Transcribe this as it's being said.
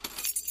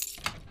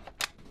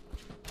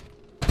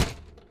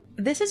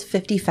This is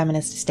 50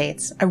 Feminist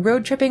States, a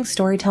road-tripping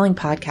storytelling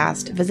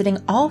podcast visiting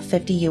all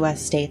 50 U.S.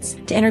 states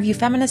to interview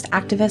feminist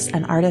activists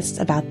and artists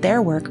about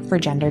their work for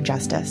gender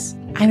justice.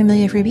 I'm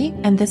Amelia Freebie,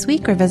 and this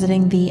week we're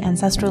visiting the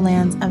ancestral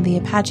lands of the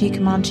Apache,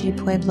 Comanche,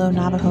 Pueblo,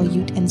 Navajo,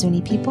 Ute, and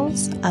Zuni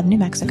peoples of New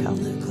Mexico.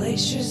 From the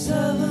glaciers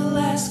of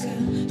Alaska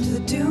to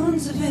the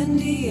dunes of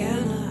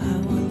Indiana, I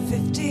want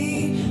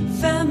 50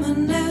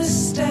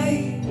 feminist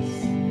states.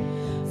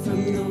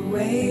 From the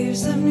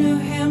waves of New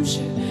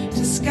Hampshire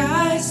to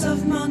skies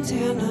of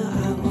Montana,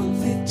 I want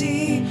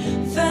 50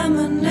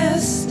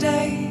 feminist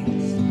states.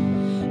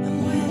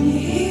 And when you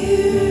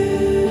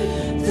hear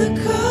the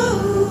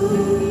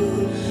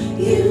call,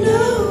 you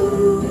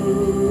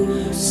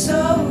know so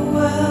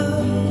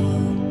well,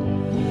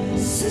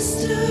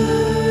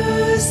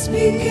 sisters,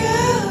 speak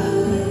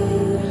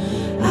out,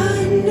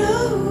 I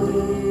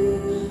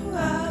know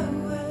I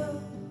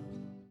will.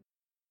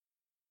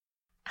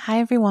 Hi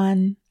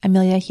everyone,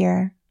 Amelia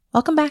here.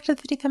 Welcome back to the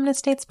 50 Feminist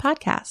States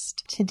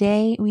podcast.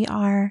 Today we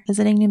are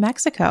visiting New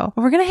Mexico.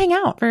 We're going to hang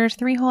out for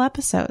 3 whole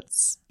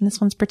episodes. And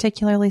this one's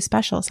particularly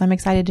special, so I'm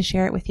excited to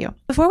share it with you.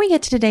 Before we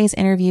get to today's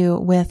interview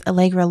with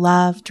Allegra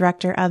Love,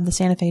 director of the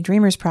Santa Fe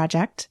Dreamers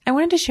Project, I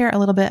wanted to share a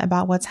little bit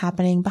about what's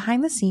happening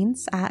behind the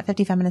scenes at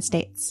 50 Feminist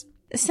States.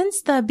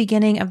 Since the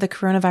beginning of the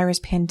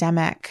coronavirus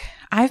pandemic,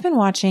 I've been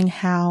watching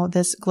how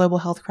this global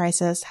health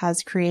crisis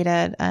has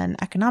created an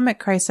economic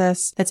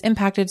crisis that's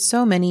impacted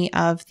so many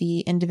of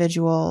the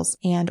individuals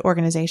and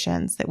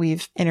organizations that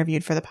we've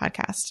interviewed for the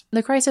podcast.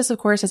 The crisis, of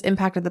course, has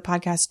impacted the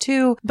podcast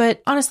too,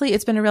 but honestly,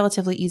 it's been a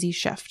relatively easy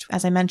shift.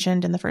 As I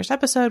mentioned in the first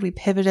episode, we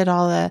pivoted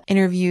all the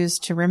interviews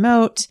to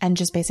remote and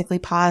just basically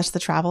paused the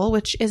travel,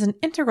 which is an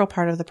integral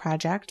part of the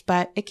project,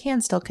 but it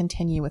can still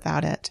continue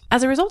without it.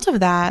 As a result of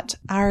that,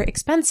 our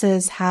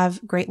expenses have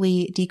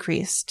greatly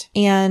decreased,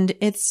 and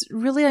it's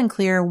really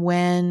unclear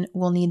when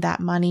we'll need that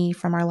money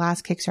from our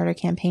last Kickstarter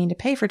campaign to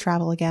pay for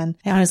travel again.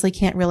 I honestly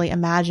can't really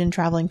imagine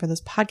traveling for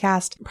this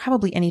podcast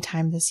probably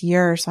anytime this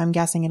year, so I'm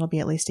guessing it'll be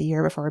at least a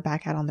year before we're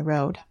back out on the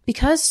road.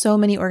 Because so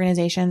many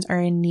organizations are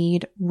in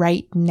need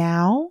right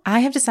now, I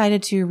have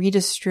decided to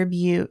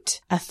redistribute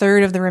a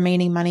third of the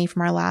remaining money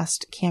from our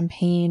last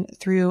campaign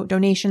through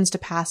donations to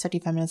past 50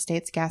 Feminist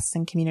States guests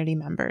and community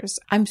members.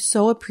 I'm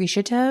so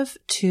appreciative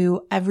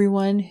to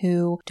everyone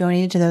who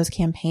donated to those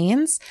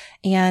campaigns,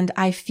 and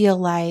I feel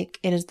like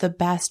it is the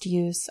best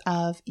use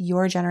of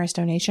your generous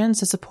donations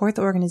to support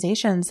the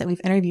organizations that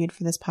we've interviewed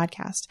for this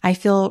podcast. I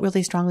feel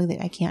really strongly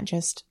that I can't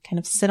just kind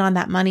of sit on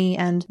that money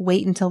and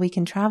wait until we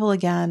can travel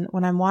again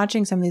when I'm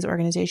watching some of these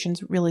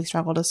organizations really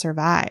struggle to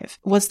survive.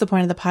 What's the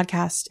point of the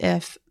podcast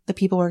if the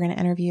people we're going to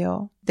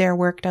interview, their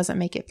work doesn't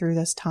make it through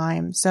this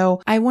time?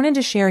 So I wanted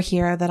to share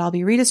here that I'll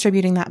be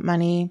redistributing that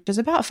money, which is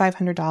about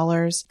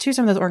 $500, to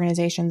some of those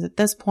organizations at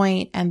this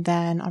point, and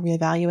then I'll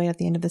reevaluate at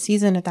the end of the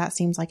season if that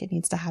seems like it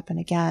needs to happen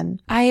again.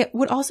 I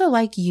would also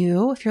like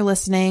you, if you're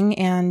listening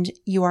and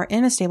you are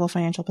in a stable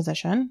financial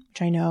position,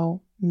 which I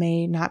know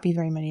may not be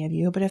very many of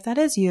you, but if that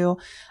is you,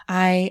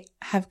 I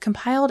have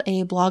compiled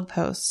a blog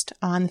post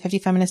on the 50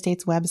 Feminist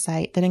States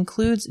website that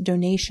includes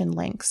donation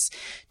links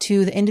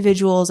to the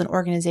individuals and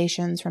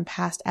organizations from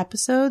past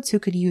episodes who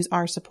could use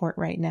our support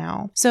right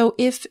now. So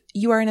if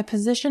you are in a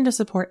position to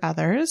support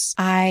others,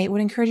 I would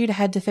encourage you to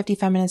head to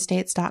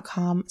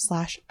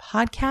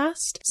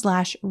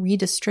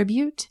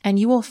 50feministstates.com/podcast/redistribute, and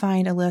you will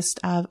find a list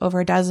of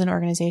over a dozen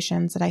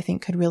organizations that I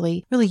think could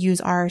really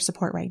use our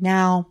support right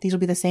now. These will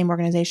be the same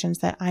organizations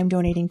that I'm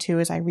donating to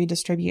as I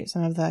redistribute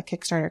some of the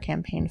Kickstarter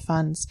campaign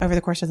funds over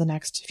the course of the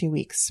next few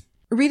weeks.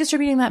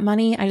 Redistributing that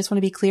money, I just want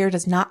to be clear,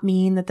 does not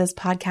mean that this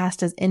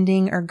podcast is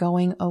ending or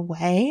going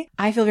away.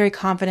 I feel very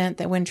confident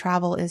that when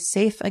travel is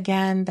safe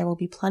again, there will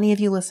be plenty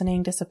of you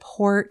listening to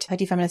support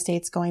 50 Feminist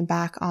States going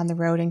back on the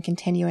road and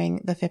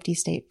continuing the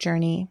 50-state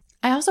journey.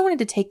 I also wanted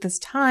to take this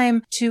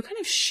time to kind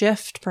of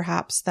shift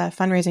perhaps the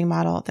fundraising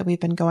model that we've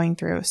been going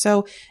through.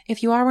 So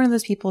if you are one of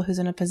those people who's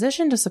in a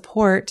position to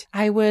support,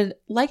 I would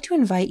like to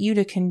invite you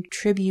to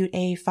contribute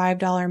a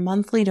 $5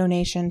 monthly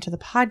donation to the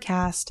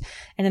podcast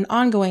in an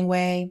ongoing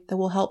way that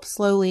will help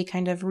slowly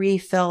kind of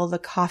refill the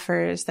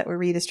coffers that we're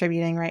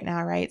redistributing right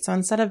now, right? So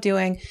instead of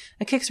doing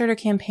a Kickstarter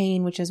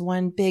campaign, which is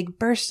one big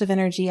burst of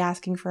energy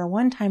asking for a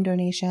one-time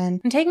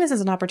donation, I'm taking this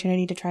as an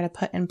opportunity to try to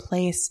put in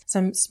place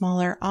some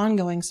smaller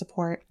ongoing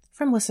support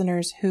from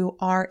listeners who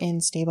are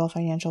in stable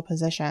financial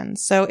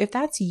positions. So if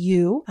that's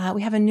you,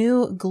 we have a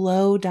new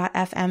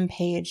glow.fm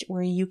page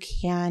where you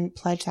can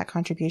pledge that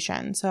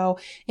contribution. So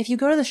if you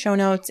go to the show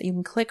notes, you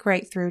can click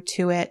right through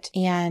to it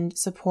and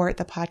support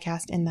the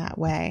podcast in that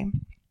way.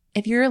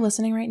 If you're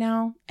listening right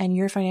now and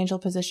your financial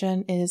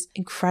position is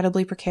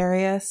incredibly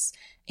precarious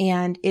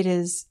and it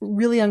is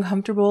really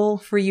uncomfortable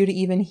for you to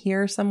even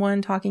hear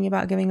someone talking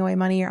about giving away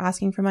money or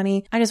asking for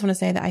money, I just want to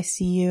say that I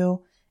see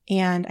you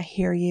and I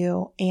hear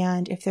you.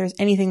 And if there's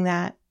anything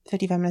that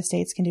 50 Feminist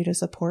States can do to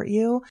support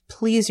you,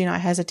 please do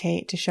not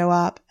hesitate to show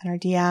up in our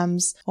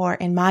DMs or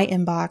in my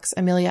inbox,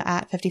 Amelia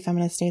at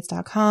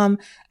 50feministstates.com,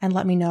 and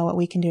let me know what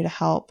we can do to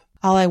help.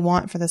 All I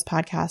want for this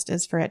podcast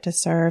is for it to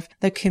serve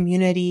the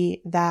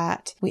community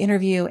that we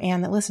interview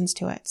and that listens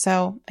to it.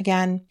 So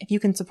again, if you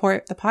can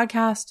support the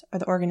podcast or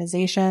the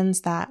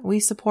organizations that we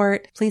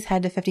support, please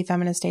head to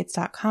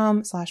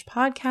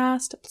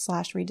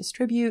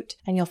 50feministstates.com/podcast/redistribute,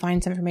 and you'll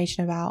find some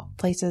information about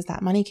places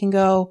that money can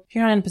go. If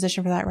you're not in a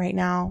position for that right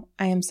now,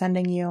 I am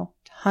sending you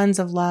tons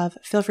of love.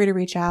 Feel free to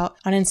reach out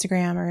on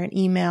Instagram or an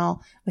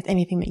email with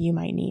anything that you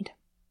might need.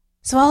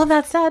 So all of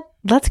that said,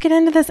 let's get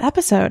into this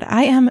episode.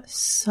 I am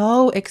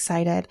so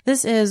excited.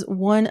 This is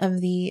one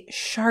of the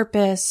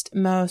sharpest,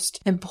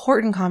 most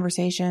important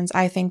conversations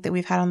I think that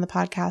we've had on the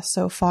podcast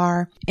so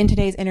far. In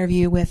today's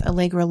interview with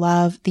Allegra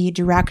Love, the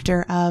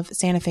director of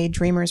Santa Fe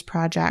Dreamers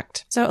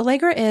Project. So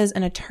Allegra is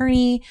an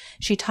attorney.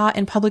 She taught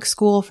in public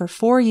school for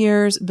 4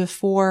 years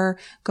before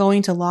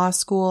going to law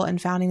school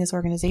and founding this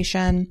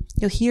organization.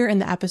 You'll hear in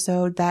the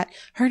episode that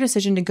her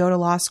decision to go to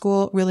law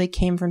school really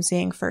came from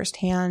seeing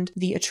firsthand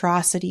the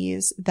atrocities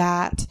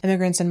that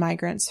immigrants and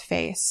migrants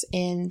face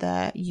in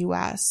the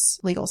U.S.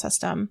 legal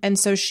system. And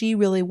so she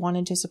really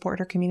wanted to support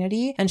her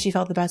community, and she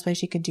felt the best way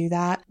she could do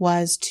that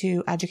was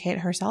to educate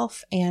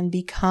herself and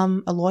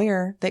become a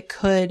lawyer that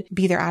could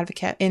be their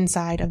advocate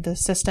inside of the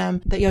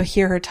system. That you'll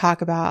hear her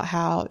talk about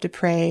how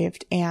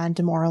depraved and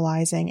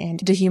demoralizing and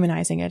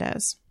dehumanizing it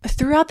is.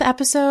 Throughout the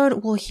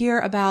episode, we'll hear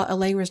about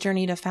Allegra's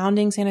journey to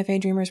founding Santa Fe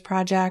Dreamers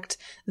Project,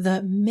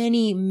 the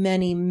many,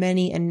 many,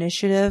 many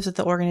initiatives that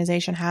the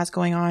organization has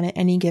going on at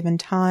any given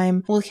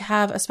time. We'll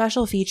have a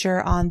special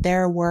feature on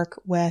their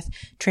work with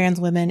trans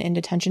women in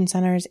detention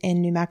centers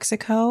in New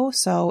Mexico.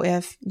 So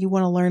if you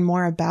want to learn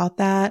more about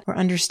that or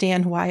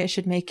understand why it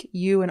should make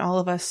you and all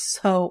of us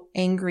so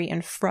angry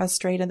and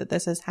frustrated that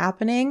this is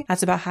happening,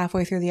 that's about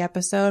halfway through the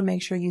episode.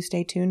 Make sure you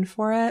stay tuned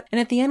for it.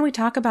 And at the end, we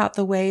talk about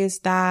the ways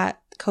that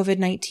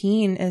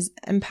COVID-19 is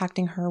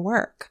impacting her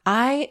work.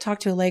 I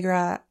talked to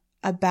Allegra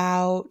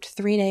about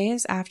 3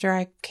 days after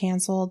I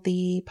canceled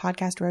the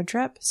podcast road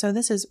trip. So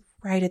this is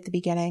right at the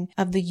beginning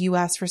of the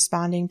U.S.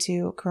 responding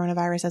to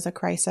coronavirus as a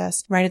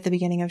crisis, right at the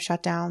beginning of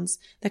shutdowns.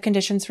 The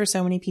conditions for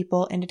so many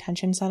people in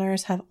detention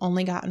centers have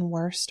only gotten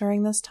worse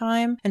during this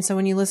time. And so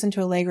when you listen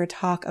to Allegra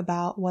talk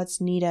about what's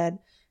needed,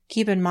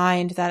 keep in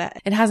mind that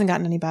it hasn't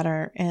gotten any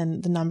better in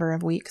the number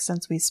of weeks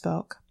since we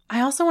spoke. I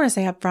also want to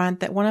say up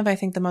front that one of, I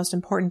think, the most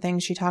important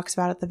things she talks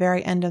about at the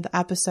very end of the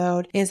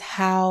episode is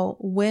how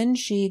when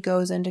she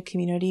goes into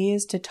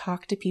communities to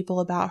talk to people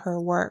about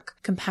her work,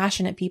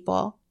 compassionate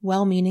people,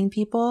 well-meaning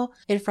people,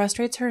 it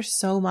frustrates her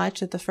so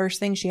much that the first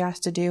thing she has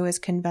to do is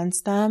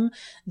convince them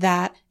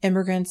that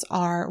immigrants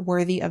are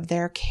worthy of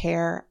their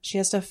care. She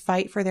has to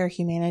fight for their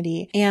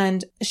humanity.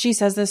 And she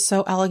says this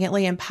so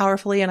elegantly and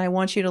powerfully, and I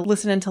want you to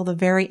listen until the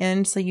very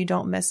end so you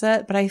don't miss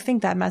it. But I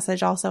think that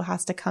message also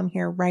has to come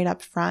here right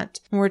up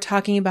front. When we're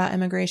talking about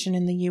immigration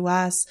in the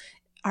U.S.,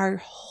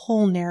 our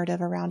whole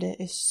narrative around it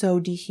is so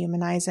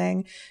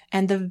dehumanizing.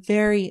 And the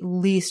very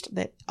least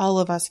that all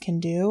of us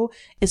can do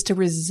is to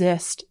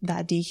resist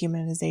that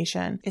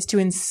dehumanization, is to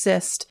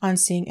insist on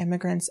seeing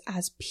immigrants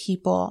as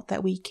people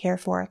that we care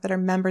for, that are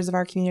members of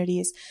our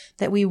communities,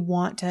 that we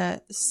want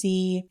to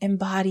see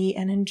embody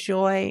and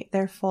enjoy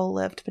their full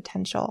lived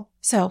potential.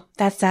 So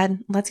that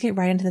said, let's get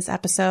right into this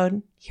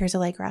episode. Here's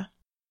Allegra.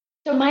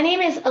 So my name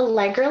is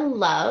Allegra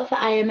Love.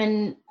 I am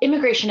an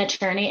immigration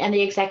attorney and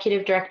the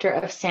executive director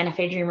of Santa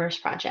Fe Dreamers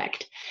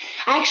Project.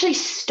 I actually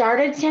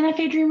started Santa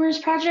Fe Dreamers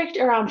Project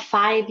around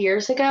 5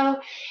 years ago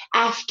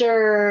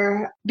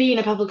after being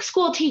a public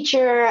school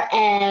teacher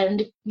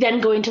and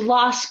then going to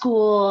law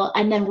school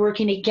and then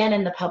working again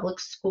in the public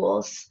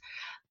schools.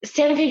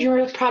 Santa Fe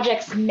Dreamers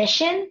Project's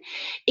mission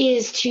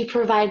is to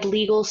provide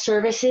legal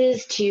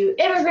services to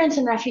immigrants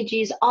and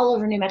refugees all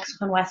over New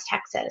Mexico and West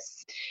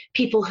Texas.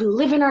 People who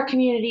live in our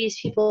communities,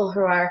 people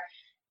who are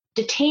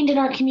detained in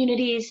our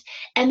communities.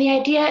 And the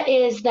idea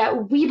is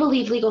that we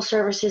believe legal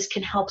services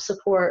can help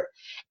support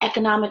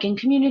economic and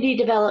community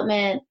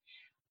development,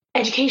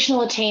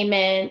 educational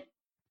attainment,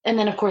 and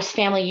then, of course,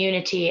 family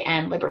unity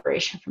and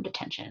liberation from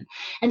detention.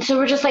 And so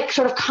we're just like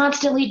sort of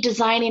constantly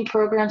designing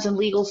programs and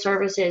legal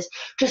services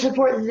to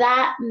support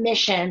that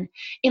mission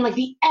in like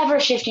the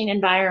ever-shifting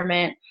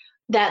environment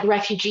that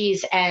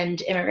refugees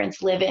and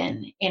immigrants live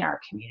in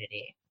our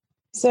community.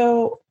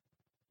 So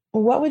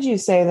what would you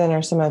say then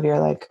are some of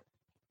your like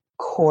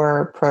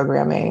core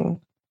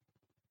programming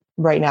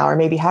right now? Or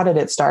maybe how did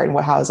it start and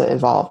how has it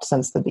evolved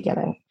since the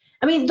beginning?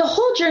 I mean, the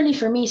whole journey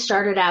for me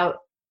started out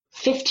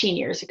 15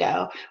 years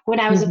ago when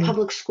I was a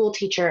public school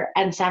teacher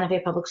at Santa Fe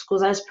Public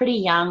Schools. I was pretty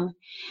young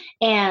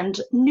and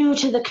new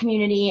to the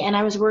community, and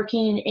I was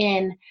working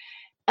in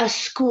a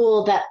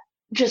school that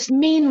just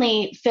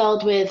mainly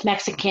filled with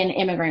Mexican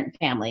immigrant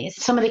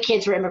families. Some of the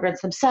kids were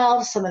immigrants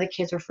themselves, some of the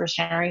kids were first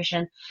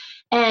generation.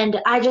 And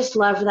I just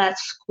loved that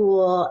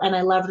school and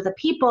I loved the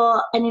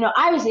people. And, you know,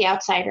 I was the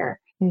outsider,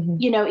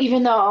 you know,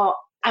 even though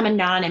I'm a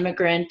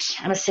non-immigrant,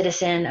 I'm a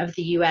citizen of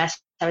the US,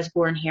 I was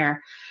born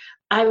here.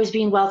 I was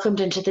being welcomed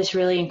into this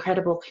really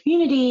incredible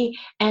community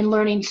and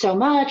learning so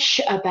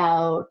much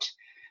about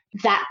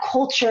that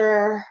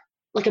culture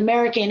like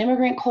American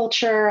immigrant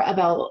culture,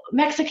 about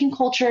Mexican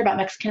culture, about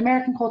Mexican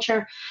American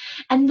culture.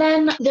 And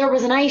then there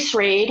was an ICE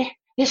raid.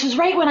 This was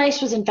right when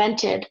ICE was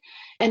invented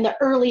in the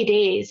early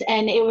days.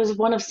 And it was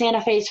one of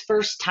Santa Fe's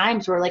first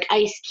times where like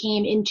ICE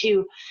came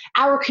into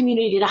our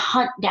community to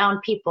hunt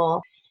down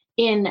people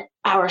in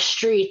our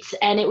streets.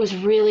 And it was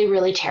really,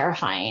 really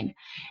terrifying.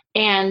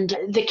 And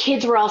the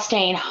kids were all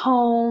staying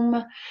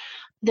home.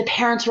 The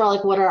parents were all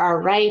like, what are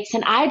our rights?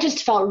 And I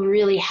just felt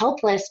really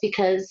helpless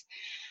because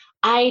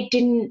I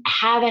didn't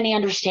have any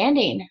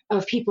understanding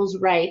of people's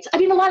rights. I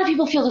mean, a lot of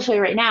people feel this way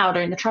right now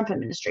during the Trump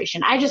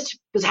administration. I just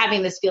was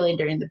having this feeling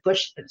during the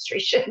Bush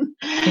administration.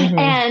 Mm-hmm.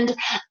 And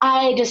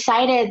I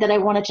decided that I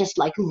want to just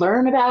like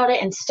learn about it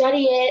and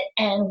study it,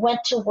 and went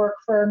to work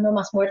for No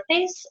Mas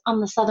Muertes on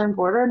the southern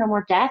border, No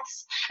More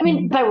Deaths. I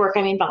mean, by work,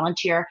 I mean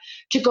volunteer,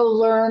 to go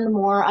learn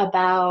more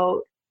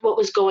about what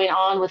was going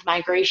on with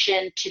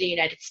migration to the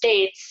United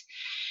States.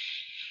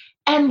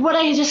 And what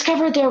I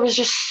discovered there was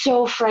just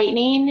so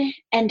frightening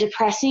and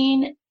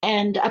depressing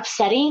and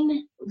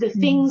upsetting. The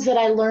things that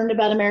I learned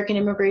about American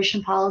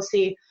immigration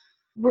policy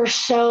were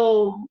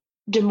so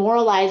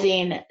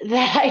demoralizing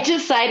that I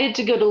decided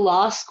to go to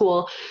law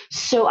school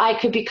so I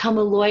could become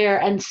a lawyer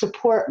and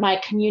support my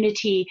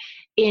community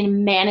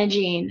in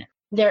managing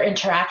their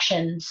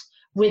interactions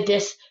with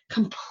this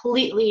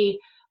completely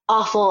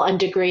awful and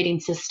degrading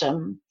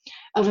system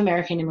of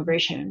American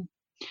immigration.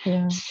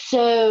 Yeah.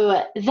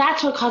 So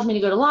that's what caused me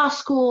to go to law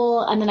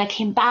school. And then I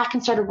came back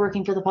and started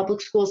working for the public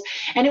schools.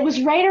 And it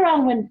was right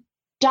around when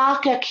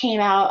DACA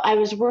came out. I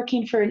was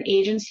working for an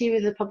agency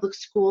with the public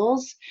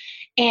schools,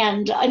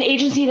 and an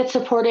agency that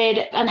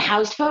supported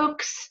unhoused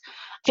folks,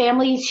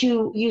 families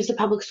who used the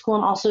public school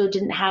and also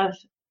didn't have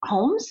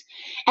homes.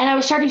 And I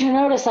was starting to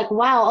notice like,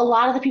 wow, a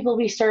lot of the people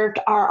we served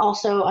are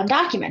also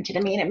undocumented.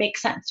 I mean, it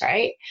makes sense,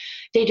 right?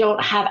 They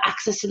don't have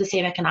access to the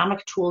same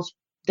economic tools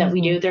that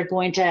we do. They're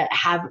going to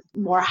have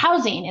more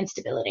housing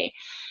instability.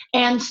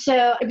 And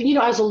so, you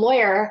know, I was a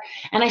lawyer,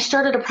 and I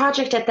started a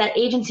project at that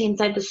agency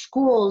inside the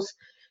schools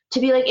to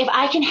be like, if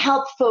I can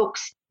help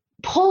folks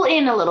pull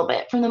in a little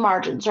bit from the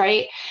margins,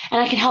 right? And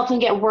I can help them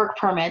get work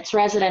permits,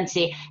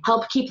 residency,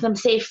 help keep them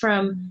safe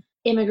from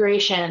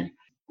immigration.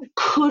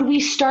 Could we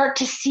start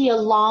to see a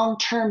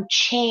long-term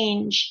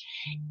change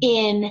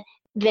in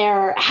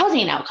their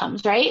housing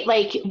outcomes, right?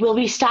 Like, will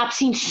we stop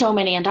seeing so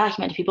many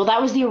undocumented people?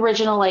 That was the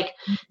original like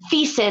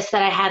thesis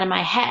that I had in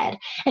my head.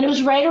 And it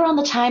was right around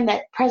the time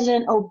that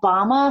President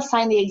Obama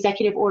signed the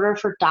executive order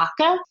for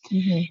DACA.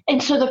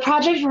 And so the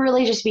project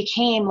really just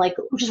became like,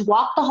 just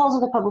walk the halls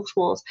of the public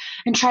schools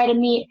and try to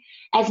meet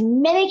as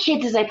many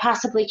kids as I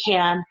possibly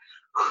can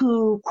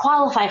who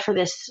qualify for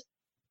this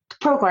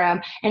program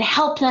and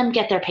help them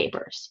get their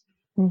papers,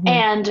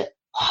 and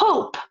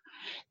hope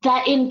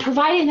that in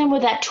providing them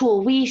with that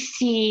tool, we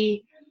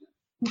see,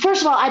 first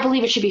of all, I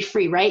believe it should be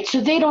free, right?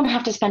 So they don't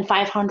have to spend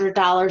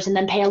 $500 and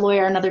then pay a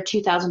lawyer another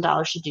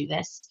 $2,000 to do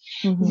this,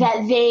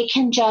 that they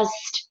can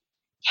just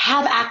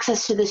have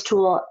access to this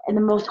tool in the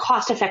most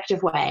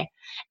cost-effective way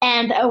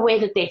and a way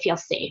that they feel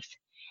safe.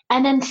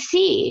 And then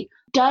see,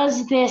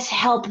 does this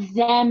help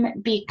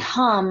them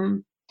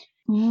become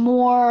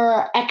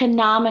more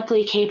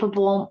economically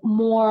capable,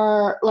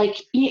 more like,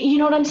 you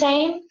know what I'm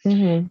saying?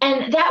 And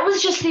that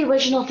was just the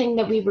original thing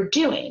that we were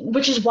doing,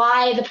 which is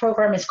why the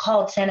program is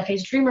called Santa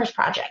Fe's Dreamers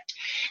Project.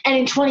 And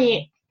in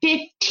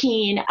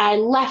 2015, I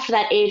left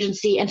that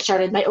agency and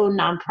started my own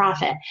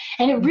nonprofit.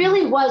 And it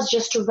really was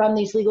just to run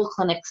these legal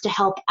clinics to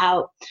help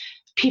out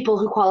people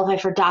who qualify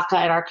for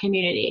DACA in our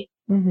community.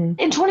 In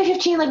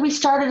 2015, like, we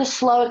started a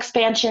slow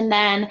expansion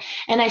then,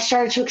 and I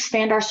started to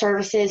expand our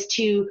services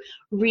to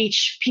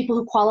reach people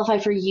who qualify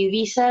for U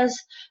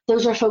visas.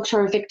 Those are folks who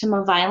are a victim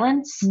of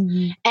violence,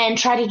 and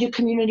try to do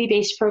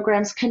community-based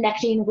programs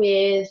connecting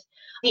with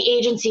the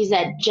agencies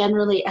that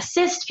generally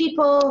assist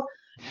people.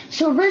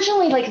 So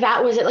originally, like,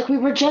 that was it. Like, we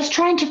were just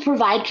trying to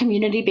provide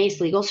community-based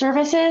legal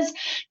services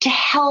to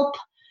help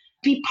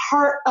be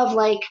part of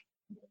like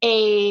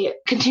a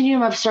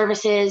continuum of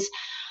services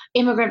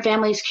immigrant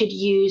families could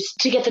use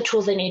to get the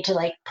tools they need to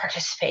like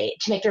participate,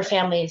 to make their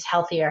families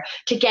healthier,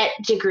 to get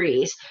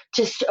degrees,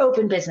 to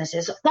open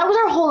businesses. That was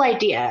our whole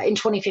idea in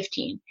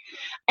 2015.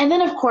 And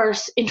then, of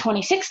course, in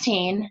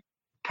 2016,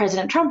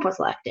 President Trump was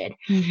elected.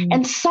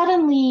 And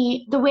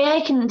suddenly, the way I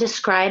can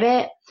describe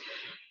it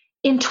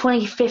in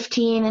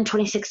 2015 and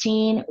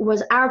 2016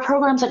 was our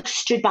programs like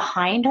stood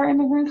behind our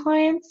immigrant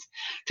clients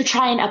to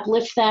try and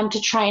uplift them,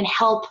 to try and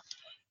help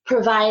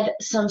provide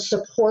some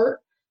support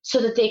so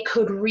that they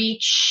could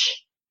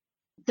reach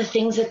the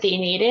things that they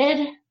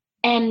needed.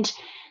 And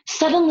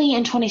suddenly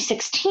in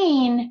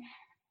 2016,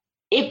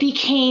 it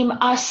became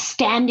us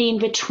standing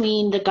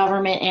between the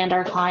government and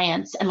our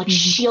clients and like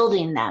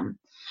shielding them.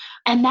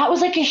 And that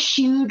was like a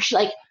huge,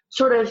 like,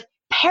 sort of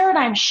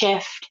paradigm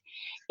shift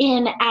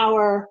in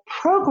our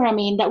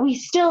programming that we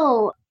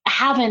still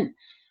haven't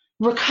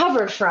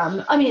recovered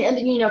from. I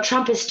mean, you know,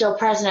 Trump is still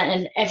president,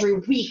 and every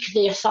week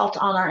the assault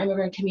on our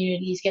immigrant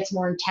communities gets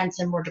more intense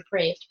and more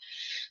depraved.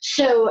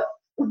 So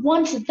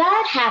once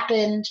that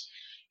happened,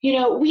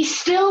 we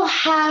still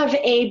have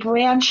a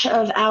branch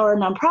of our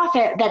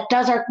nonprofit that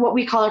does what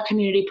we call our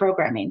community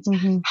programming,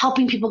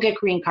 helping people get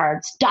green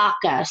cards,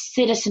 DACA,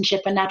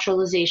 citizenship and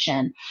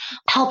naturalization,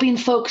 helping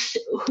folks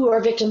who are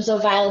victims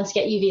of violence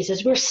get U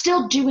visas. We're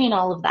still doing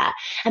all of that.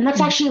 And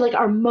that's actually like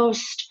our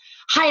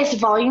highest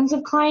volumes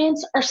of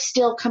clients are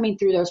still coming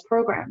through those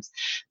programs.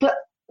 But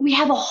we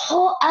have a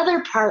whole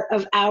other part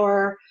of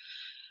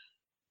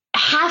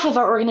half of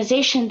our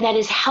organization that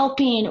is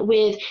helping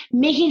with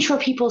making sure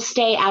people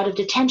stay out of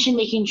detention,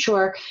 making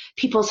sure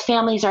people's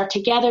families are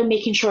together,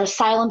 making sure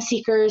asylum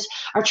seekers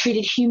are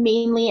treated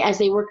humanely as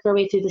they work their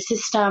way through the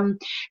system,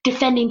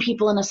 defending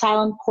people in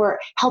asylum court,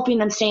 helping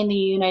them stay in the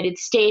United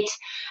States,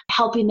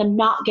 helping them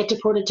not get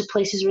deported to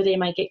places where they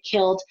might get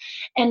killed.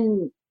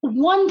 And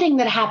one thing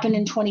that happened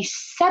in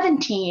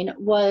 2017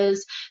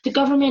 was the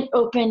government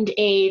opened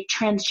a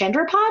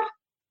transgender pod.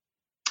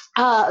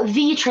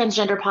 The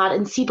transgender pod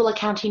in Cibola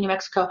County, New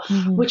Mexico,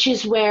 which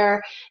is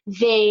where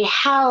they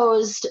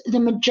housed the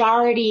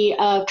majority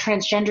of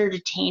transgender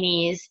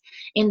detainees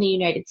in the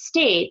United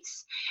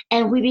States.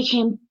 And we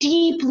became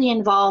deeply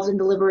involved in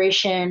the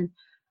liberation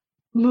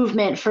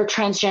movement for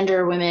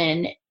transgender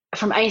women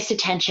from ICE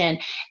detention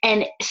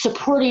and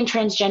supporting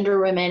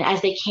transgender women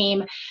as they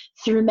came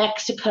through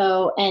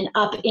Mexico and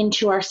up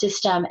into our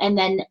system, and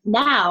then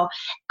now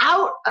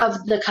out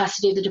of the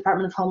custody of the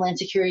Department of Homeland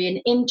Security and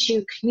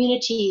into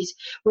communities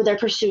where they're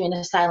pursuing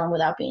asylum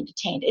without being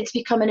detained. It's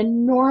become an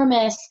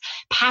enormous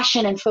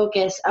passion and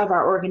focus of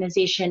our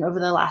organization over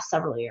the last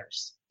several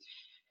years.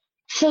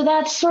 So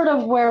that's sort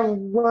of where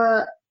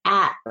we're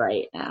at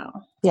right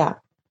now. Yeah,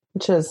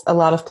 which is a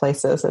lot of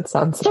places, it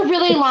sounds like. It's a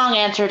really long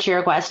answer to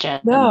your question.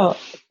 No,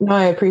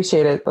 I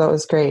appreciate it. That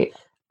was great.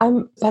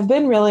 I've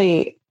been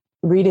really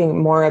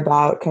reading more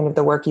about kind of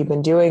the work you've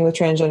been doing with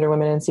transgender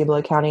women in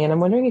Cibola County. And I'm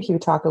wondering if you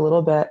could talk a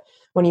little bit,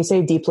 when you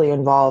say deeply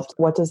involved,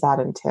 what does that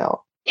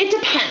entail? It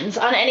depends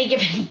on any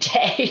given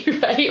day,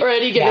 right? Or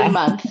any given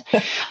month.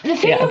 The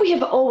thing that we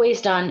have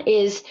always done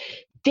is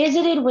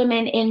visited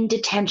women in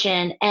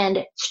detention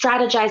and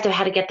strategized on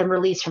how to get them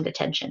released from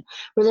detention,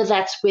 whether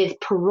that's with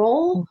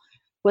parole,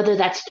 whether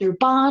that's through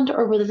bond,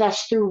 or whether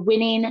that's through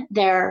winning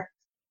their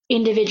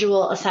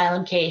individual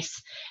asylum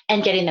case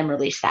and getting them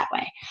released that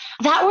way.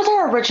 That was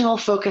our original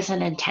focus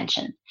and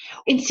intention.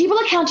 In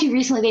Cibola County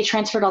recently, they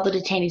transferred all the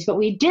detainees, but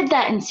we did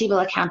that in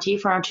Cibola County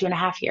for around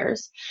 2.5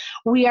 years.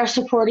 We are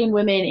supporting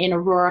women in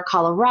Aurora,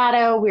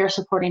 Colorado. We are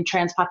supporting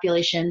trans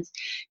populations,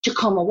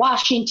 Tacoma,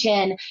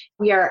 Washington.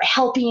 We are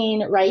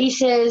helping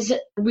raices.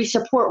 We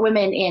support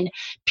women in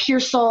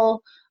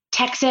Pearsall,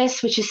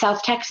 Texas, which is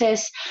South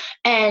Texas.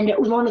 And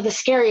one of the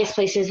scariest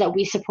places that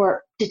we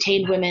support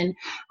detained women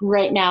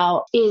right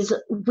now is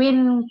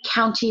Wynn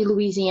County,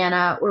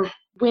 Louisiana, or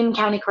Wynn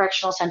County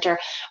Correctional Center,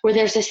 where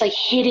there's this like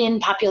hidden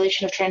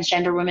population of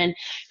transgender women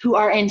who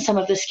are in some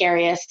of the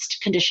scariest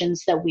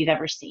conditions that we've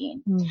ever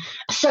seen.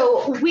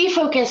 So we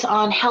focus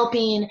on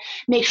helping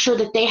make sure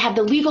that they have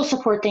the legal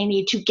support they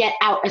need to get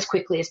out as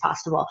quickly as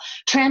possible.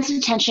 Trans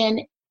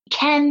detention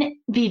can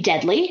be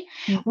deadly.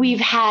 We've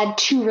had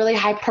 2 really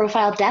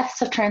high-profile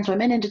deaths of trans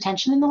women in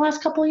detention in the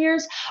last couple of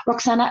years,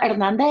 Roxana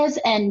Hernandez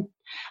and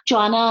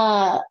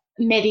Joanna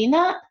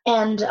Medina,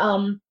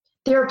 and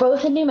they're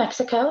both in New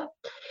Mexico.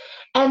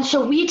 And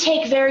so we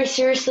take very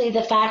seriously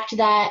the fact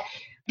that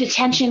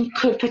detention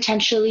could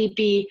potentially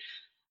be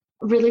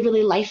really,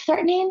 really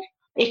life-threatening.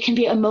 It can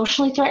be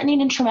emotionally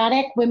threatening and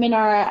traumatic. Women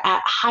are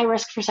at high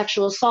risk for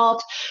sexual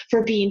assault,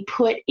 for being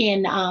put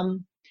in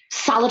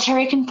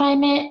solitary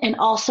confinement, and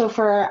also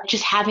for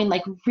just having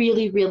like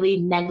really, really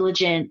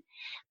negligent,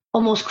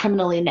 almost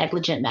criminally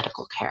negligent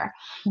medical care.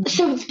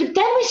 So, but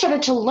then we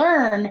started to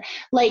learn,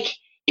 like,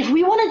 if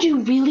we want to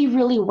do really,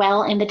 really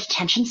well in the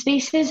detention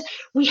spaces,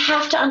 we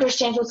have to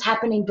understand what's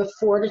happening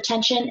before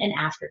detention and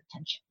after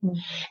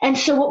detention. And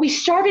so what we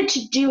started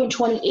to do in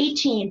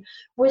 2018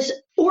 was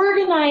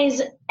organize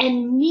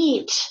and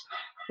meet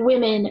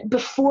women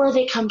before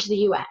they come to the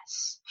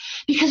U.S.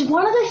 Because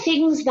one of the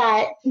things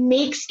that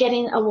makes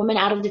getting a woman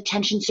out of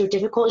detention so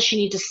difficult is she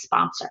needs a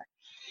sponsor.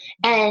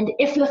 And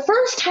if the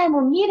first time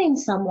we're meeting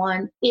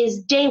someone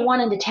is day one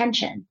in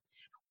detention,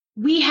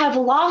 we have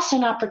lost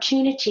an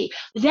opportunity.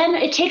 Then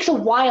it takes a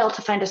while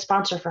to find a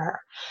sponsor for her.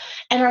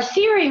 And our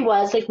theory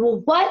was like,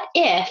 well, what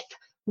if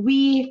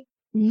we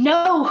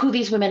know who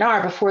these women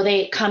are before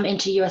they come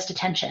into U.S.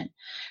 detention,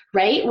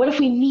 right? What if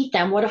we meet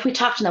them? What if we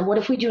talk to them? What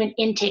if we do an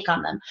intake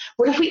on them?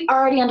 What if we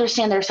already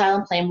understand their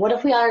asylum claim? What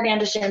if we already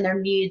understand their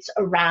needs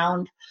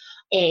around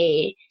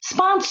a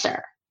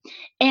sponsor?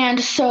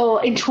 And so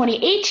in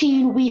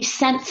 2018, we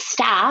sent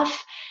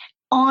staff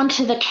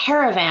onto the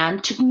caravan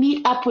to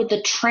meet up with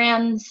the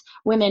trans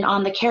women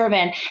on the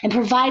caravan and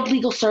provide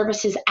legal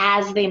services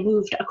as they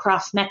moved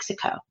across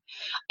Mexico.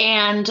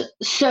 And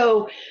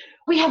so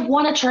we have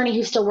one attorney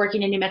who's still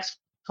working in New Mexico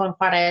in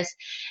Juarez,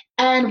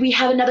 and we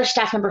have another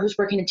staff member who's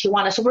working in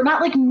Tijuana. So we're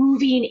not like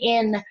moving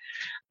in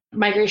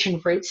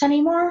migration routes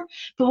anymore,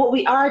 but what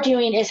we are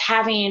doing is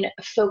having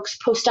folks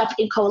post up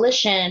in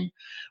coalition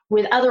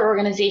with other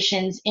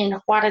organizations in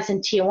Juarez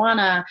and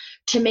Tijuana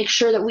to make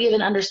sure that we have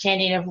an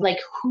understanding of like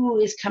who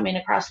is coming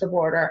across the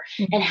border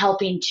and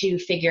helping to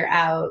figure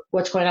out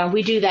what's going on.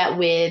 We do that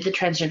with the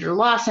Transgender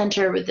Law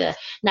Center, with the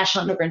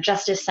National Immigrant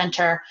Justice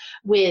Center,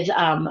 with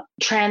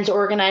trans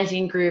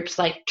organizing groups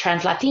like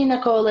Trans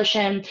Latina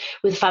Coalition,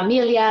 with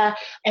Familia,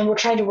 and we're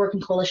trying to work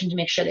in coalition to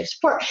make sure they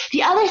support.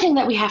 The other thing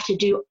that we have to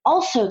do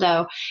also,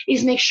 though,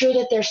 is make sure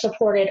that they're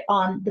supported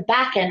on the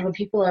back end when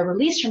people are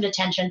released from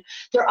detention.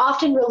 They're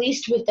often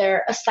released with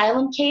their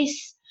asylum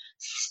case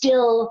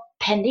still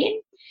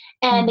pending,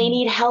 and they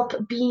need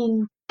help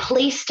being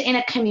placed in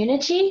a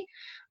community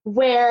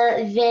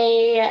where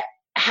they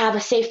have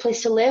a safe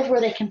place to live, where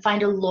they can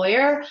find a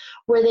lawyer,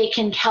 where they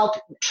can help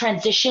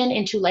transition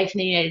into life in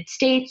the United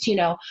States,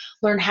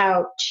 learn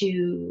how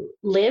to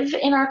live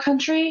in our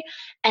country.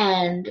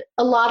 And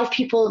a lot of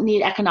people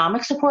need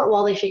economic support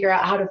while they figure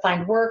out how to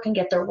find work and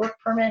get their work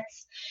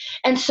permits.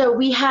 And so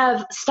we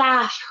have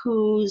staff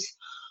whose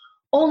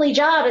only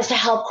job is to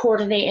help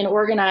coordinate and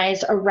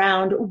organize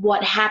around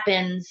what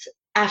happens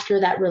after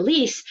that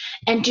release,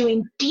 and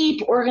doing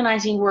deep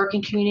organizing work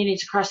in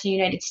communities across the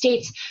United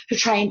States to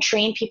try and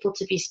train people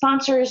to be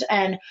sponsors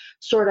and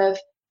sort of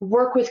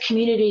work with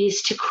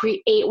communities to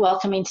create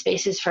welcoming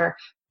spaces for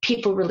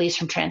people released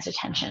from trans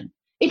detention.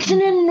 It's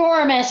an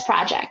enormous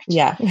project.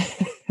 Yeah,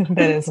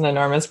 that is an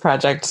enormous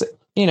project.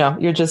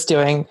 You're just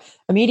doing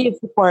immediate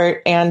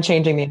support and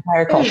changing the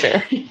entire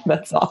culture.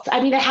 That's all.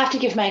 I mean, I have to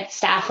give my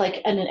staff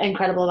like an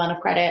incredible amount of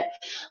credit.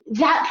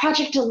 That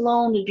project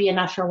alone would be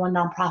enough for one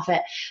nonprofit.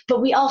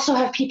 But we also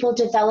have people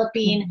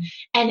developing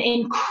an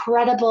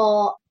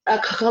incredible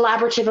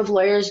collaborative of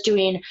lawyers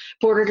doing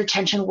border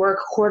detention work,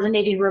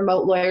 coordinating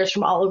remote lawyers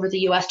from all over the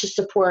U.S. to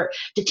support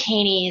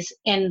detainees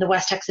in the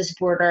West Texas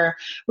border.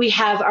 We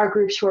have our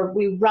groups where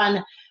we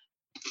run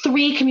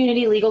 3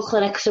 community legal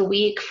clinics a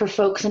week for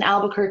folks in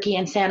Albuquerque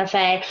and Santa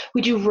Fe.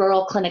 We do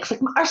rural clinics. Like,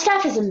 our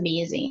staff is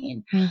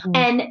amazing.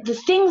 And the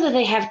things that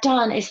they have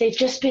done is they've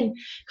just been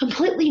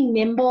completely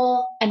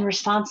nimble and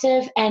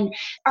responsive, and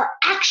our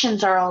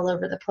actions are all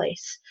over the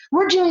place.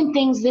 We're doing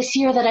things this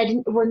year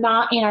that were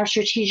not in our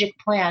strategic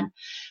plan,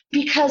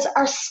 because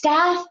our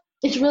staff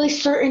is really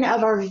certain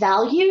of our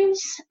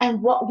values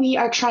and what we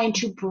are trying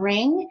to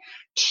bring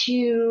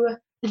to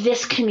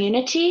this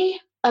community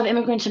of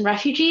immigrants and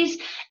refugees.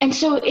 And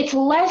so it's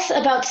less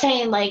about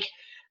saying like,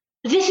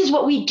 this is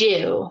what we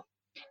do.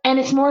 And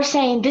it's more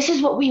saying, this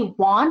is what we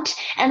want.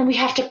 And we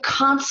have to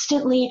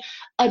constantly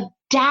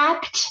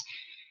adapt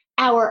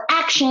our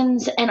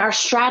actions and our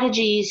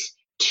strategies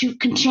to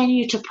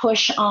continue to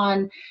push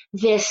on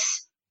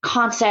this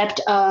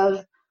concept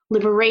of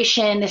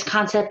liberation, this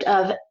concept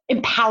of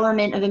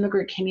empowerment of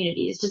immigrant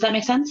communities. Does that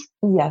make sense?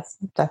 Yes,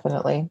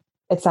 definitely.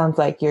 It sounds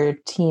like your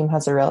team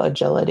has a real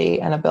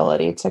agility and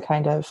ability to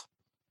kind of,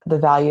 the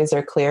values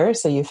are clear,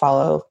 so you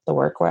follow the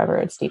work wherever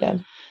it's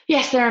needed.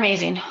 Yes, they're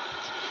amazing.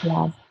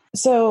 Yeah.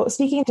 So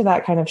speaking to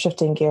that, kind of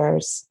shifting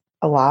gears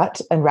a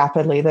lot and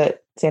rapidly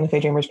that Santa Fe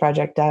Dreamers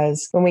Project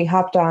does, when we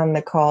hopped on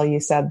the call,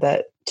 you said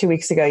that 2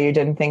 weeks ago you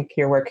didn't think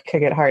your work could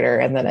get harder,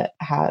 and then it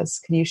has.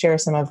 Could you share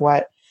some of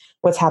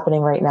what's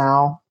happening right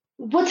now?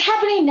 What's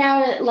happening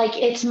now, like,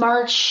 it's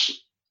March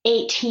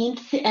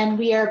 18th, and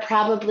we are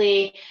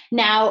probably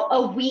now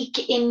a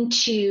week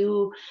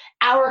into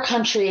our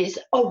country's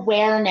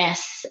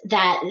awareness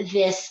that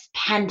this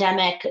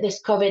pandemic,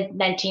 this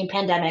COVID-19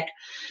 pandemic,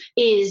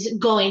 is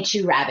going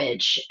to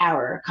ravage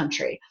our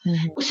country.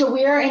 So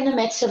we are in the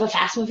midst of a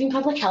fast-moving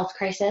public health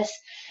crisis,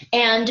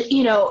 and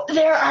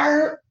there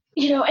are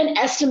an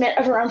estimate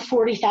of around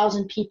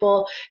 40,000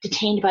 people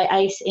detained by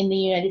ICE in the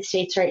United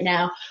States right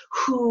now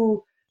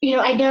who,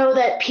 I know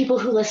that people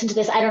who listen to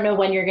this, I don't know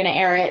when you're going to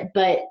air it,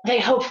 but they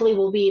hopefully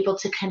will be able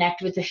to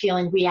connect with the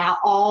feeling we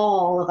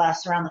all of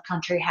us around the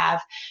country have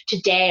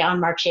today on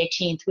March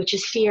 18th, which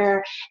is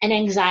fear and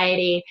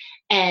anxiety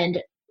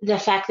and the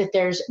fact that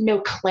there's no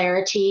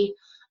clarity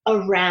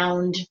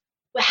around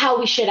how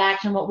we should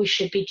act and what we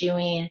should be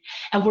doing.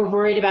 And we're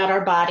worried about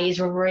our bodies.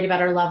 We're worried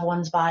about our loved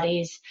ones'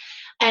 bodies.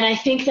 And I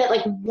think that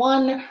like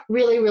one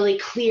really, really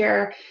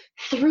clear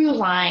through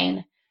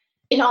line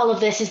in all of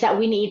this is that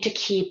we need to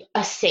keep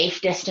a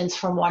safe distance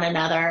from one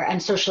another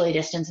and socially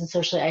distance and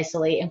socially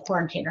isolate and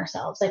quarantine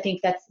ourselves. I think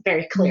that's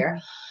very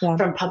clear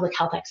from public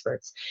health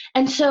experts.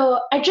 And so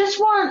I just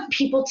want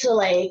people to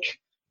like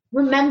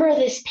remember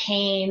this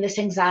pain, this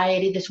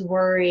anxiety, this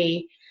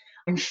worry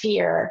and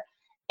fear.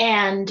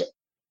 And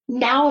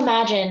now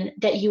imagine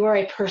that you are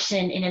a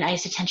person in an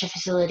ICE detention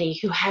facility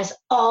who has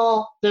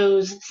all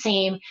those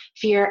same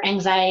fear,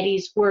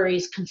 anxieties,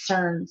 worries,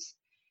 concerns.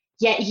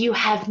 Yet you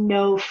have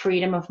no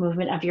freedom of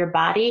movement of your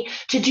body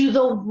to do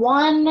the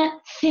one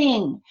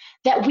thing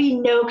that we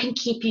know can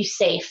keep you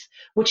safe,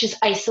 which is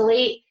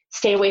isolate,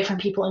 stay away from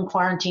people in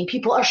quarantine.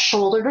 People are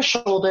shoulder to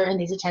shoulder in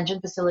these detention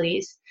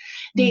facilities.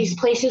 These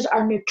places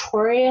are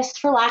notorious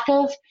for lack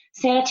of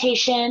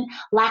sanitation,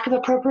 lack of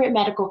appropriate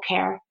medical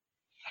care.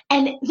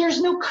 And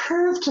there's no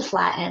curve to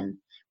flatten.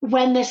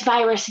 when this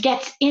virus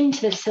gets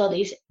into the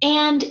facilities,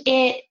 and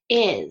it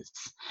is.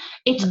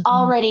 It's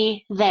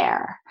already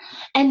there.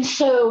 And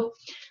so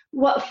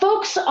what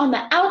folks on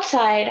the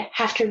outside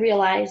have to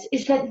realize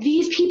is that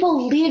these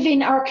people live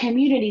in our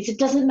communities. It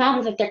doesn't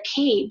matter that they're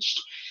caged.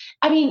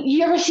 I mean,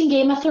 you ever seen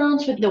Game of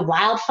Thrones with the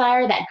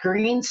wildfire, that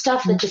green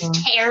stuff that just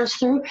tears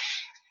through?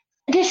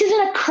 This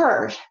isn't a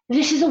curve.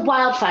 This is a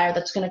wildfire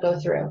that's going to go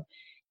through.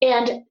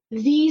 And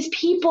these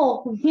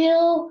people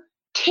will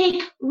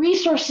take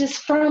resources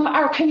from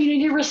our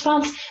community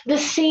response the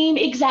same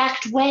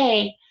exact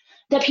way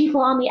that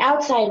people on the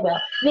outside will.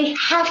 They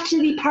have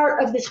to be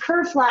part of this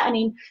curve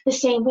flattening the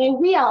same way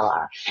we all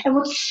are. And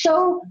what's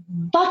so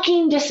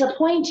fucking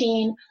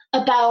disappointing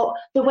about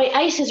the way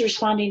ICE is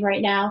responding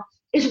right now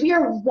is we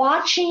are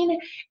watching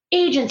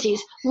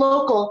agencies,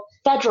 local,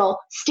 federal,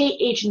 state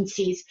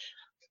agencies,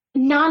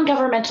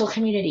 non-governmental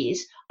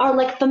communities, are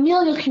like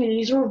familial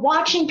communities. We're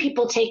watching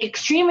people take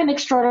extreme and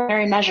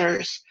extraordinary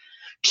measures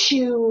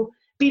to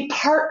be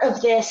part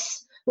of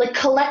this like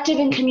collective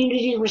and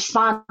community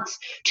response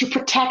to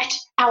protect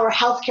our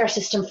healthcare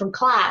system from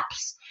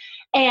collapse.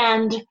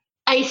 And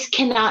ICE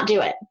cannot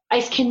do it.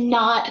 ICE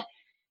cannot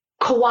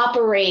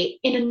cooperate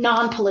in a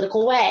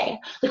non-political way.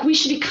 Like, we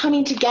should be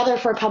coming together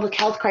for a public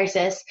health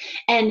crisis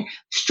and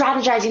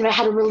strategizing about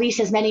how to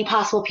release as many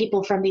possible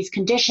people from these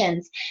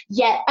conditions.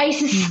 Yet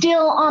ICE is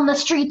still on the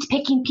streets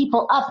picking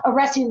people up,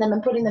 arresting them,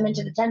 and putting them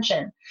into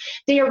detention.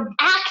 They are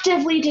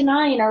actively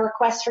denying our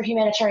requests for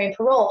humanitarian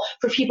parole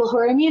for people who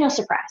are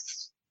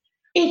immunosuppressed.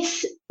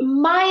 It's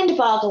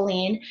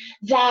mind-boggling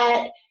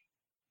that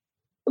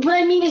what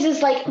I mean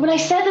is like, when I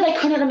said that I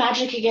couldn't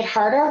imagine it could get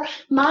harder,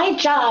 my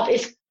job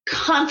is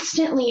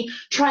constantly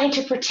trying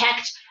to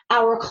protect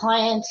our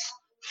clients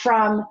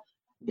from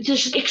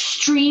just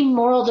extreme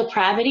moral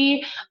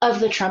depravity of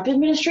the Trump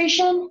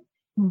administration.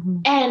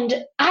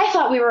 And I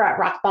thought we were at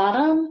rock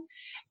bottom,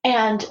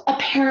 and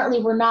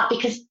apparently we're not,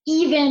 because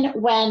even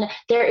when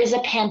there is a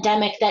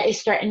pandemic that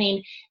is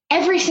threatening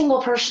every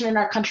single person in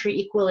our country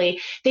equally,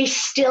 they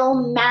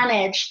still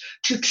manage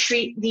to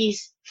treat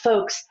these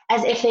folks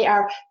as if they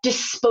are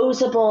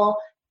disposable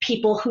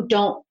people who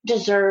don't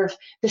deserve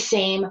the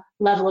same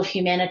level of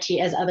humanity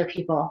as other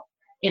people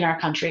in our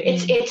country.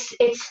 It's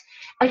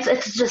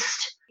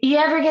just, you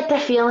ever get the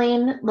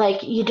feeling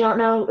like you don't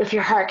know if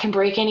your heart can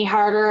break any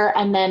harder?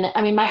 And then,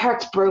 I mean, my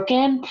heart's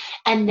broken,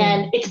 and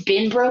then it's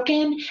been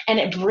broken, and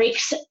it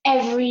breaks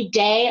every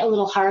day a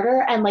little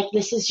harder. And like,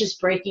 this is just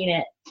breaking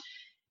it.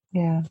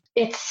 Yeah.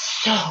 It's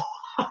so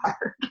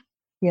hard.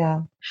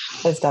 Yeah.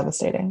 It's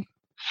devastating.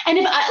 And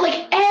if I,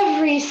 like,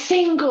 every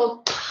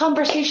single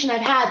conversation I've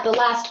had the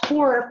last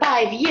 4 or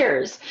 5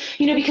 years,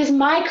 you know, because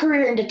my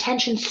career in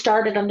detention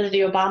started under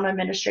the Obama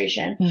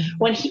administration,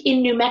 when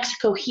in New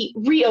Mexico, he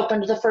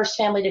reopened the first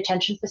family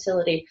detention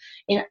facility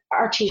in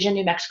Artesia,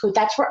 New Mexico.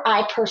 That's where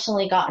I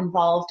personally got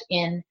involved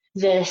in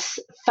this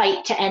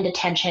fight to end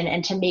detention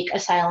and to make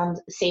asylum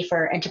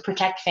safer and to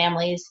protect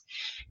families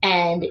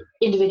and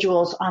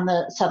individuals on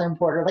the southern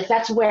border. Like,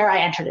 that's where I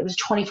entered. It was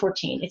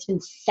 2014. It's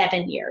been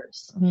 7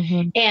 years.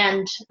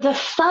 And the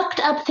fucked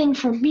up thing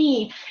for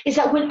me is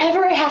that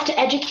whenever I have to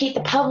educate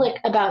the public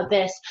about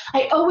this,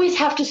 I always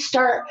have to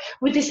start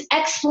with this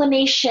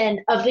explanation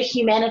of the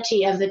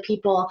humanity of the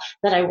people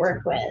that I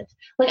work with.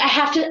 Like, I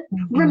have to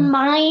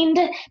remind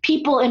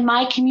people in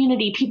my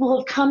community, people who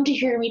have come to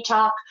hear me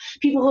talk,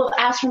 people who have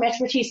asked for my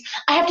expertise,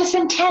 I have to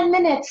spend 10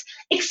 minutes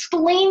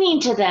explaining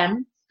to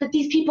them that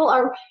these people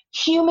are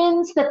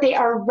humans, that they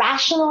are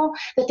rational,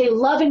 that they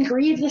love and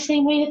grieve the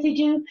same way that they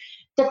do,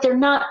 that they're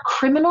not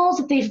criminals,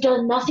 that they've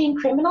done nothing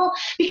criminal.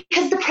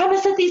 Because the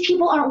premise that these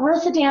people aren't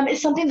worth a damn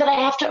is something that I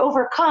have to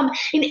overcome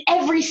in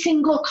every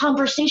single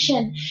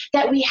conversation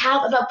that we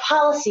have about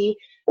policy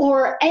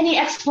or any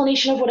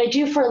explanation of what I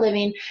do for a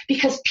living,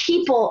 because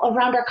people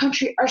around our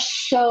country are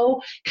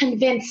so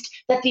convinced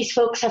that these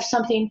folks have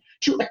something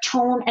to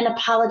atone and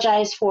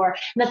apologize for,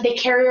 and that they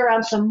carry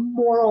around some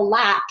moral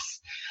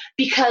lapse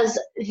because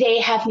they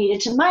have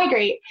needed to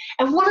migrate.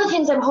 And one of the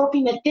things I'm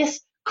hoping that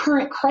this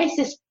current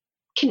crisis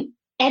can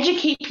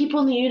educate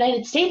people in the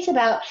United States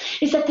about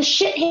is that the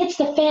shit hits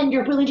the fan,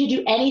 you're willing to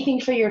do anything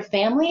for your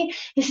family.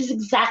 This is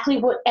exactly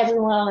what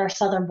everyone on our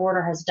southern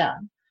border has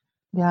done.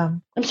 Yeah.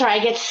 I'm sorry, I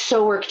get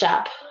so worked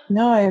up.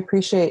 No, I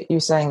appreciate you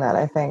saying that.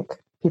 I think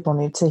people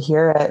need to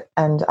hear it.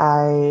 And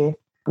I,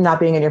 not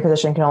being in your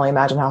position, can only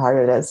imagine how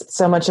hard it is.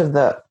 So much of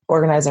the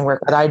organizing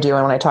work that I do,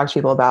 and when I talk to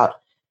people about,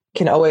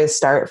 can always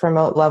start from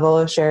a level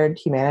of shared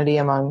humanity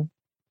among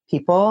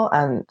people.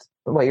 And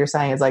what you're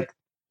saying is like,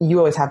 you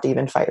always have to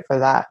even fight for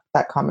that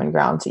common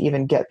ground to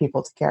even get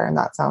people to care. And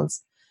that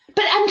sounds...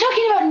 But I'm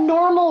talking about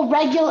normal,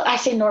 regular, I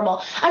say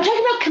normal, I'm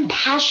talking about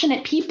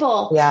compassionate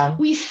people. Yeah.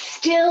 We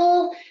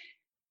still...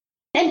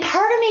 And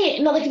part of me,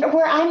 you know, like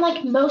where I'm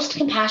like most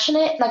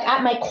compassionate, like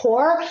at my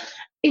core,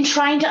 in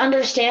trying to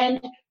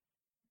understand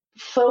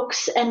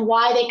folks and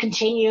why they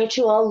continue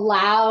to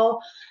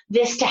allow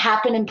this to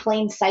happen in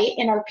plain sight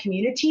in our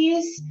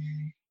communities,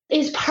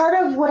 is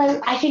part of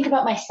what I think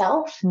about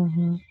myself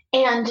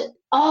and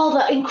all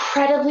the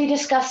incredibly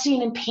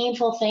disgusting and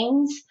painful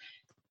things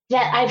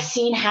that I've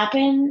seen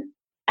happen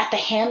at the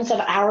hands of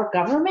our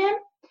government.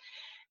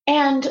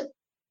 And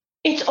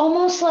it's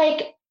almost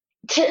like,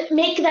 to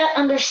make that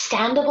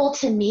understandable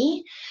to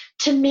me,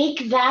 to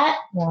make that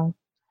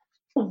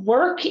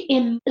work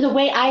in the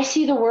way I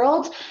see the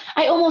world,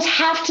 I almost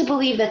have to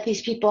believe that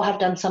these people have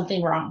done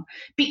something wrong.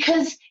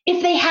 Because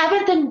if they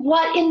haven't, then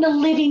what in the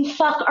living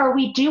fuck are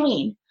we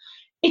doing?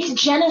 It's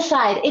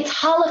genocide. It's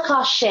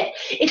Holocaust shit.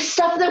 It's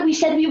stuff that we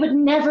said we would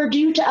never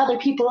do to other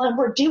people, and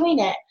we're doing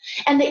it.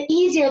 And the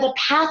easier, the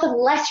path of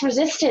less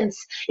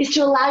resistance is to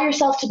allow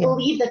yourself to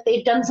believe that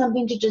they've done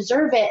something to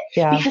deserve it,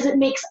 because it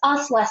makes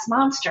us less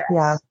monstrous.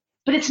 Yeah.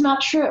 But it's not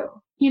true.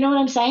 You know what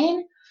I'm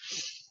saying?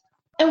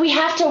 And we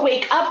have to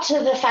wake up to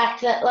the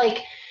fact that, like,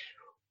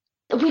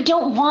 we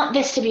don't want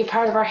this to be a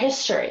part of our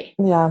history.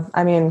 Yeah.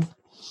 I mean,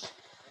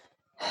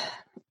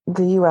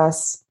 the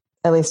U.S.,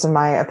 at least in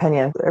my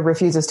opinion,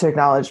 refuses to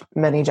acknowledge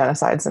many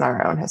genocides in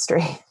our own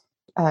history.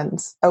 And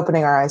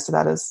opening our eyes to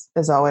that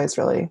is always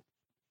really,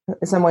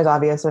 in some ways,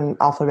 obvious and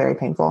also very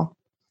painful,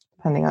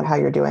 depending on how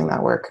you're doing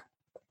that work.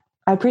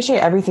 I appreciate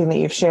everything that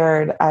you've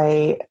shared.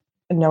 I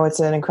know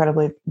it's an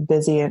incredibly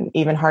busy and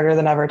even harder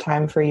than ever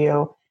time for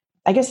you.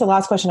 I guess the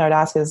last question I would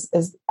ask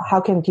is how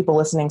can people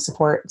listening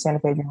support Santa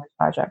Fe Dreamers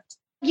Project?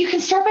 You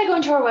can start by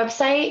going to our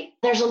website.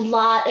 There's a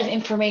lot of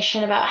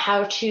information about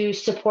how to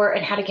support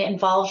and how to get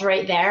involved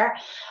right there.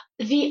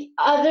 The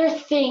other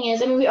thing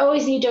is, I mean, we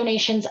always need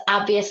donations,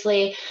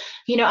 obviously.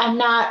 You know, I'm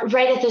not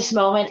right at this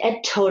moment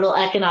at total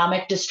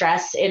economic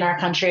distress in our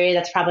country.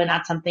 That's probably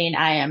not something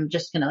I am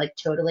just going to like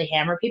totally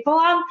hammer people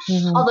on,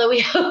 although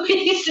we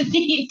always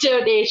need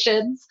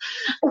donations.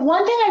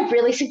 One thing I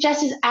really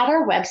suggest is at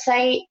our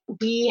website,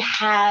 we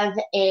have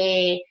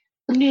a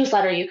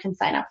newsletter you can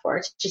sign up for.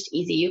 It's just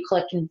easy. You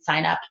click and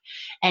sign up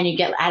and you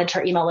get added to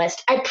our email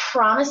list. I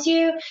promise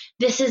you,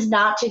 this is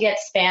not to get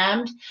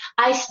spammed.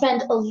 I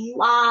spend a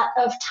lot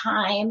of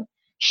time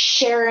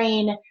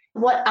sharing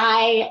what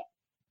I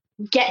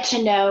get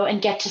to know and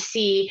get to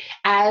see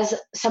as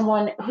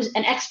someone who's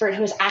an expert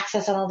who has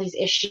access on all these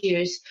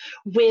issues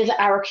with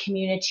our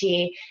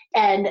community,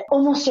 and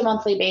almost a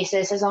monthly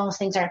basis, as long as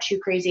things aren't too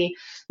crazy,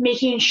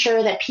 making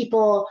sure that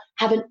people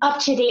have an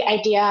up-to-date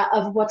idea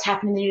of what's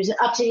happening in the news, an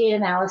up-to-date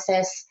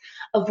analysis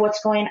of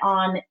what's going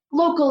on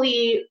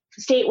locally,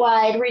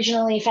 statewide,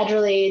 regionally,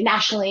 federally,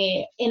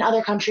 nationally, in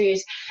other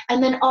countries,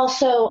 and then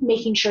also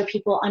making sure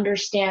people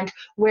understand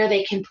where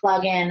they can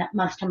plug in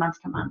month to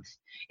month to month.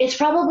 It's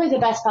probably the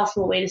best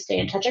possible way to stay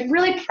in touch. I'm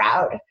really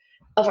proud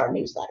of our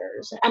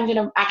newsletters. I'm going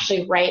to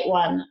actually write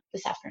one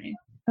this afternoon.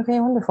 Okay,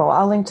 wonderful.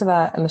 I'll link to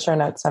that in the show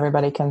notes so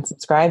everybody can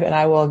subscribe, and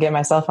I will get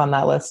myself on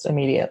that list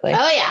immediately.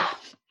 Oh, yeah.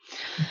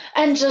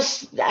 And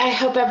just, I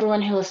hope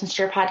everyone who listens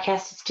to your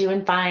podcast is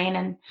doing fine.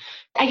 And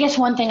I guess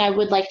one thing I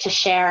would like to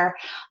share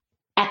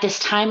at this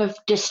time of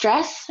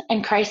distress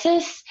and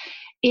crisis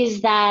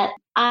is that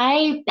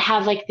I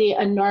have like the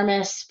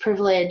enormous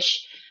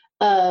privilege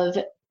of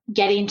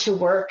getting to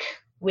work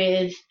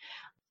with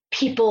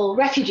people,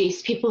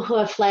 refugees, people who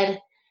have fled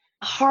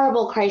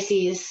horrible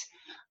crises.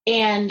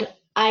 And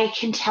I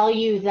can tell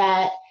you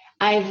that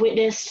I've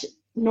witnessed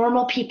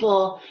normal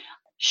people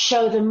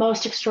show the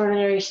most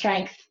extraordinary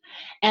strength.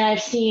 And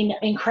I've seen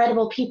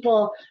incredible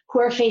people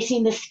who are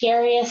facing the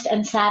scariest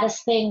and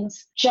saddest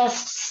things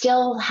just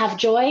still have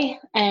joy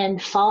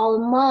and fall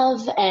in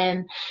love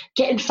and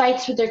get in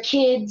fights with their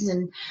kids.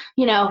 And,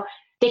 you know,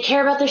 they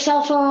care about their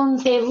cell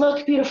phones. They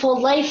look beautiful.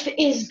 Life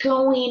is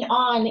going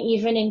on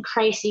even in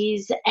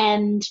crises.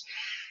 And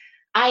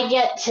I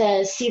get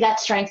to see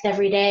that strength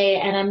every day.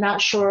 And I'm not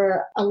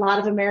sure a lot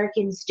of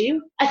Americans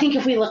do. I think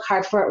if we look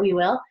hard for it, we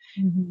will.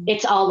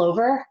 It's all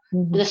over,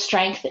 the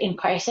strength in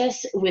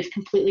crisis with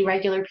completely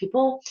regular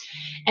people.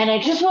 And I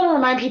just want to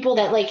remind people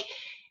that, like,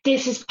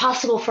 this is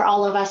possible for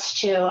all of us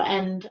too.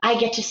 And I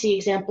get to see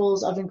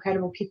examples of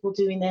incredible people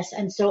doing this.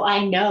 And so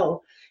I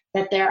know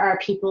that there are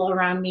people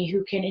around me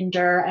who can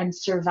endure and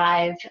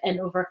survive and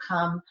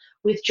overcome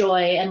with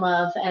joy and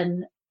love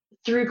and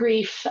through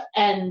grief.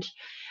 And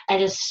I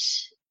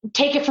just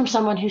take it from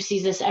someone who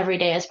sees this every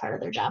day as part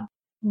of their job.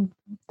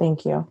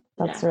 Thank you.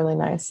 That's really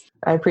nice.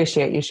 I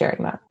appreciate you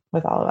sharing that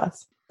with all of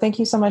us. Thank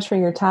you so much for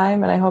your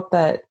time. And I hope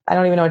that, I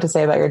don't even know what to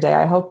say about your day.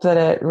 I hope that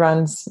it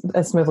runs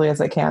as smoothly as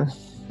it can.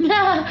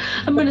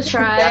 I'm going to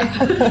try.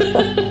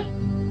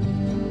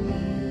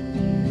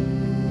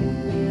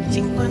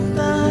 50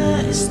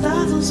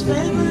 estados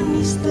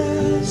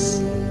feministas.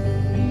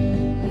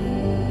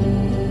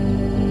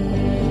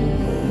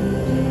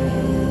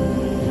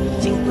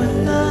 50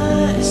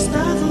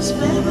 estados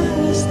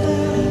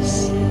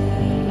feministas.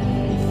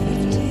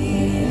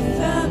 50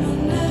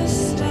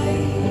 feminist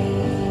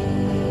days.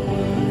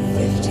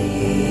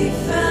 50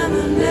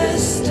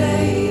 feminist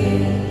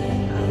days.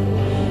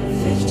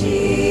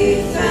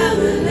 50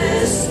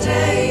 feminist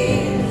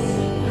days.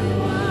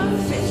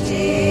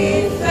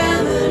 50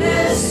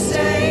 feminist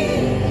days.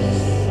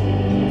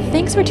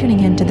 Thanks for tuning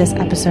in to this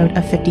episode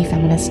of 50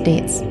 Feminist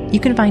Dates. You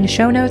can find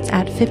show notes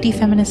at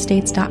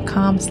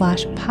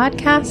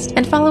 50feministdates.com/podcast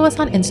and follow us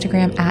on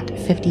Instagram at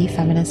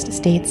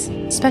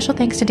 50feministdates. Special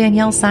thanks to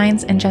Danielle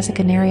Sines and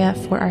Jessica Naria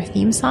for our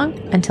theme song.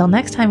 Until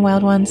next time,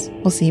 wild ones,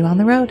 we'll see you on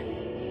the road.